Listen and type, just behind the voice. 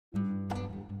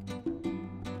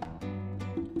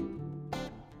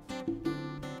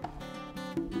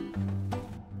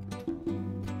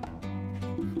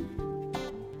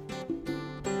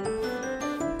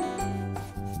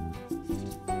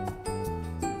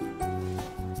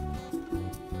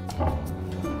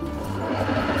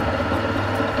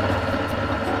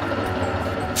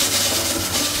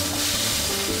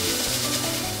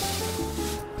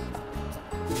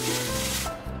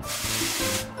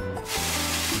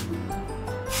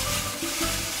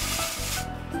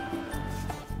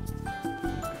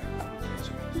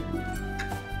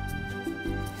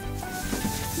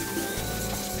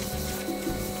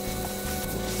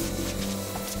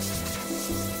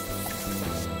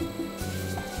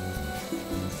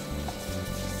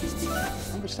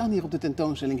We staan hier op de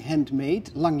tentoonstelling Handmade,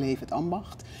 Lang Leven het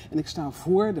Ambacht. En ik sta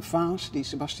voor de vaas die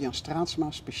Sebastiaan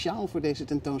Straatsma speciaal voor deze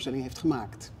tentoonstelling heeft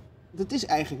gemaakt. Het is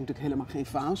eigenlijk natuurlijk helemaal geen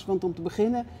vaas, want om te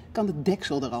beginnen kan de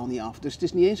deksel er al niet af. Dus het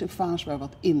is niet eens een vaas waar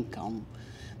wat in kan.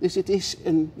 Dus het is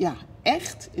een, ja,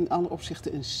 echt in alle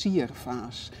opzichten een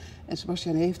siervaas. En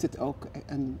Sebastiaan heeft het ook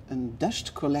een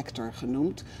Dustcollector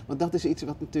genoemd. Want dat is iets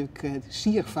wat natuurlijk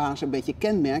siervaas een beetje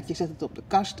kenmerkt. Je zet het op de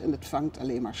kast en het vangt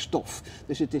alleen maar stof.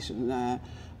 Dus het is een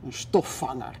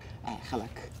stofvanger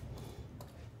eigenlijk.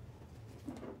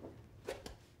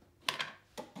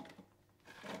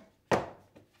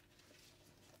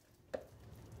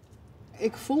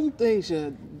 Ik vond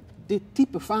dit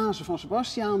type vazen van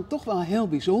Sebastiaan toch wel heel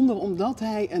bijzonder, omdat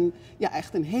hij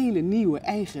echt een hele nieuwe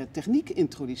eigen techniek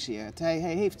introduceert. Hij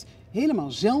heeft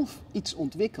helemaal zelf iets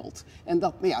ontwikkeld. En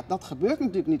dat gebeurt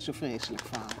natuurlijk niet zo vreselijk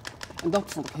vaak. En dat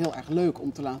vond ik heel erg leuk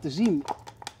om te laten zien.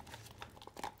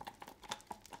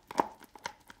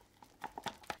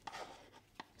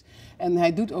 En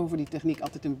hij doet over die techniek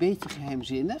altijd een beetje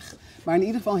geheimzinnig. Maar in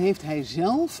ieder geval heeft hij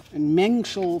zelf een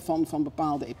mengsel van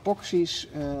bepaalde epoxies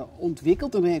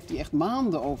ontwikkeld. En daar heeft hij echt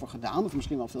maanden over gedaan, of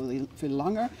misschien wel veel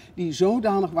langer. Die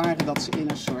zodanig waren dat ze in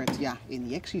een soort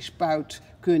injectiespuit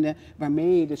kunnen.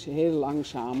 Waarmee je dus heel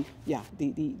langzaam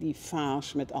die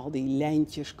vaas met al die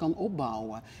lijntjes kan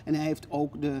opbouwen. En hij heeft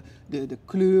ook de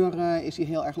kleuren, is hij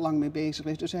heel erg lang mee bezig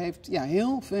geweest. Dus hij heeft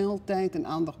heel veel tijd en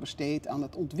aandacht besteed aan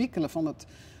het ontwikkelen van het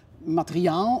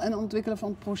materiaal en ontwikkelen van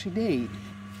het procedé.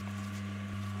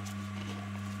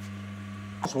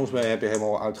 Soms heb je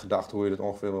helemaal uitgedacht hoe je het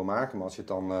ongeveer wil maken, maar als je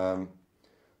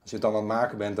het dan aan het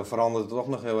maken bent, dan verandert het toch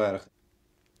nog heel erg.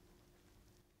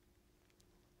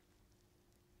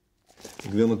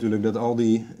 Ik wil natuurlijk dat al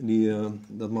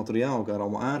dat materiaal elkaar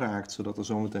allemaal aanraakt, zodat er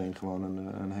zometeen gewoon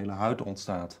een hele huid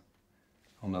ontstaat.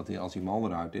 Omdat als die mal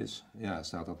eruit is,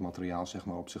 staat dat materiaal zeg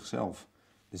maar op zichzelf.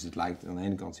 Dus het lijkt, aan de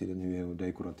ene kant ziet het nu heel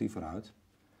decoratiever uit.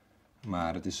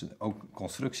 Maar het is ook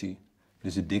constructie.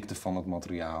 Dus de dikte van het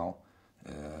materiaal,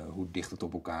 hoe dicht het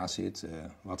op elkaar zit,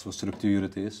 wat voor structuur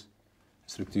het is. Een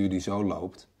structuur die zo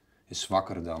loopt, is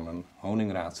zwakker dan een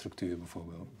honingraadstructuur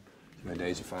bijvoorbeeld. Dus bij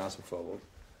deze vaas bijvoorbeeld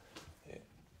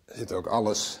zit ook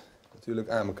alles natuurlijk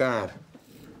aan elkaar.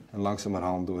 En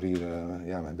langzamerhand door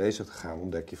hier mee bezig te gaan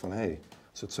ontdek je van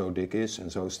als het zo dik is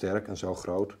en zo sterk en zo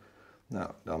groot, nou,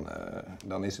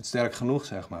 dan is het sterk genoeg,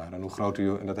 zeg maar. En hoe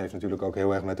groter en dat heeft natuurlijk ook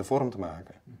heel erg met de vorm te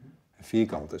maken. Een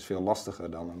vierkant is veel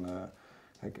lastiger dan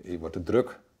hier wordt de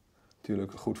druk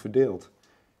natuurlijk goed verdeeld.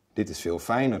 Dit is veel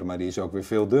fijner, maar die is ook weer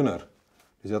veel dunner.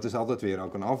 Dus dat is altijd weer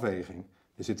ook een afweging.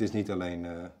 Dus het is niet alleen,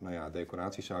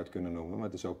 decoratie zou je het kunnen noemen, maar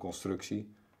het is ook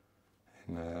constructie.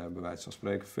 En bij wijze van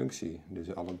spreken functie. Dus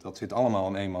dat zit allemaal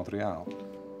in één materiaal.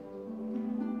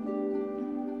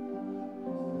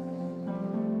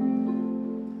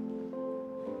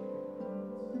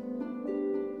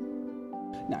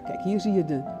 Nou kijk, hier zie je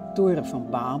de Tower van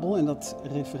Babel en dat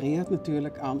refereert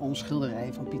natuurlijk aan ons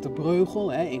schilderij van Pieter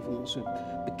Bruegel, een van onze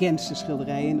bekendste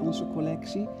schilderijen in onze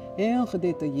collectie. Heel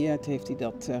gedetailleerd heeft hij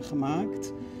dat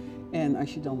gemaakt. En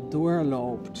als je dan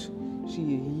doorloopt, zie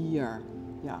je hier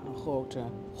een grote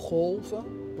golven,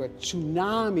 een soort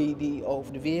tsunami die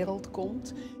over de wereld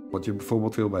komt. Wat je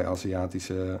bijvoorbeeld veel bij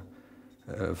Aziatische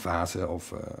vazen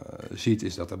ziet,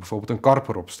 is dat er bijvoorbeeld een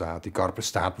karper op staat. Die karper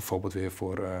staat bijvoorbeeld weer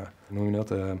voor, hoe noem je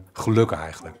dat, geluk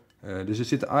eigenlijk. Dus er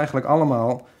zitten eigenlijk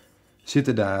allemaal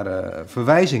daar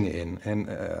verwijzingen in. En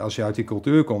als je uit die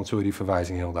cultuur komt, zul je die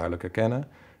verwijzing heel duidelijk herkennen.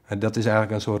 En dat is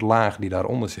eigenlijk een soort laag die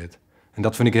daaronder zit. En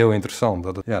dat vind ik heel interessant,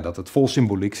 dat het vol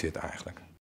symboliek zit eigenlijk.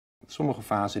 Sommige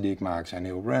vazen die ik maak zijn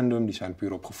heel random, die zijn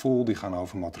puur op gevoel, die gaan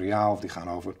over materiaal of die gaan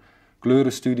over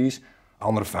kleurenstudies.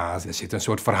 Andere vazen, er zit een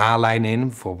soort verhaallijn in,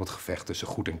 bijvoorbeeld gevecht tussen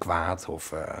goed en kwaad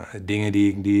of dingen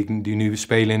die nu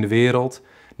spelen in de wereld.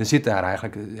 Dan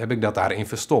heb ik dat daarin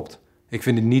verstopt. Ik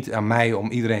vind het niet aan mij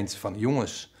om iedereen te van,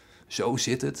 jongens, zo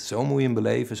zit het, zo moet je hem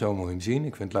beleven, zo moet je hem zien.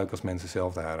 Ik vind het leuk als mensen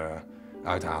zelf daar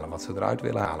uithalen wat ze eruit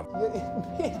willen halen.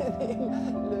 Hier een hele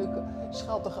leuke,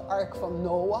 schattige ark van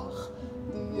Noach.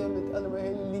 Die met allemaal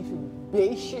hele lieve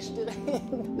beestjes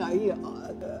erin. Nou, hier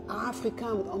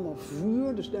Afrika met allemaal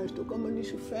vuur, dus daar is het ook allemaal niet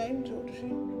zo fijn zo te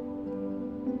zien.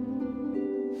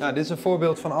 Nou, dit is een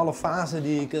voorbeeld van alle fasen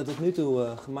die ik tot nu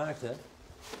toe gemaakt heb.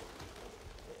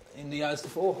 In de juiste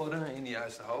volgorde, in de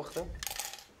juiste hoogte.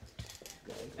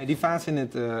 En die vaas in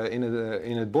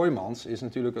het Boijmans is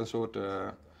natuurlijk een soort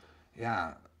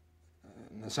een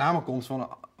samenkomst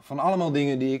van allemaal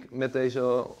dingen die ik met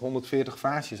deze 140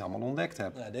 vaasjes allemaal ontdekt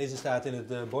heb. Nou, deze staat in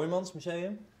het Boijmans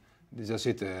Museum. Dus daar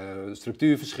zitten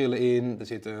structuurverschillen in, er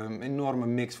zit een enorme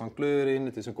mix van kleuren in.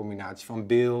 Het is een combinatie van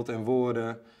beeld en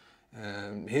woorden.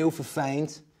 Heel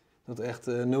verfijnd, tot echt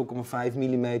 0,5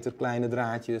 mm kleine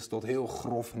draadjes tot heel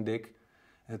grof en dik.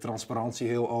 Transparantie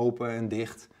heel open en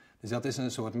dicht. Dus dat is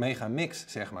een soort mega mix,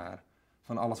 zeg maar,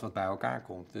 van alles wat bij elkaar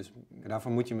komt. Dus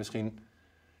daarvoor moet je misschien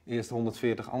eerst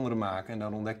 140 andere maken en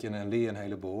dan ontdek je en leer je een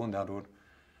heleboel. En daardoor,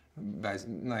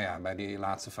 bij die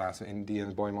laatste fase die in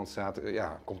het Boijmans staat,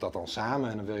 komt dat dan samen.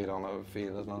 En dan vind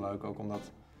je dat dan leuk ook om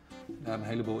daar een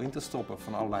heleboel in te stoppen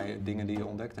van allerlei dingen die je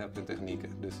ontdekt hebt en technieken.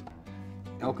 Dus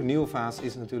elke nieuwe fase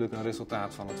is natuurlijk een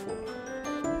resultaat van het vorige.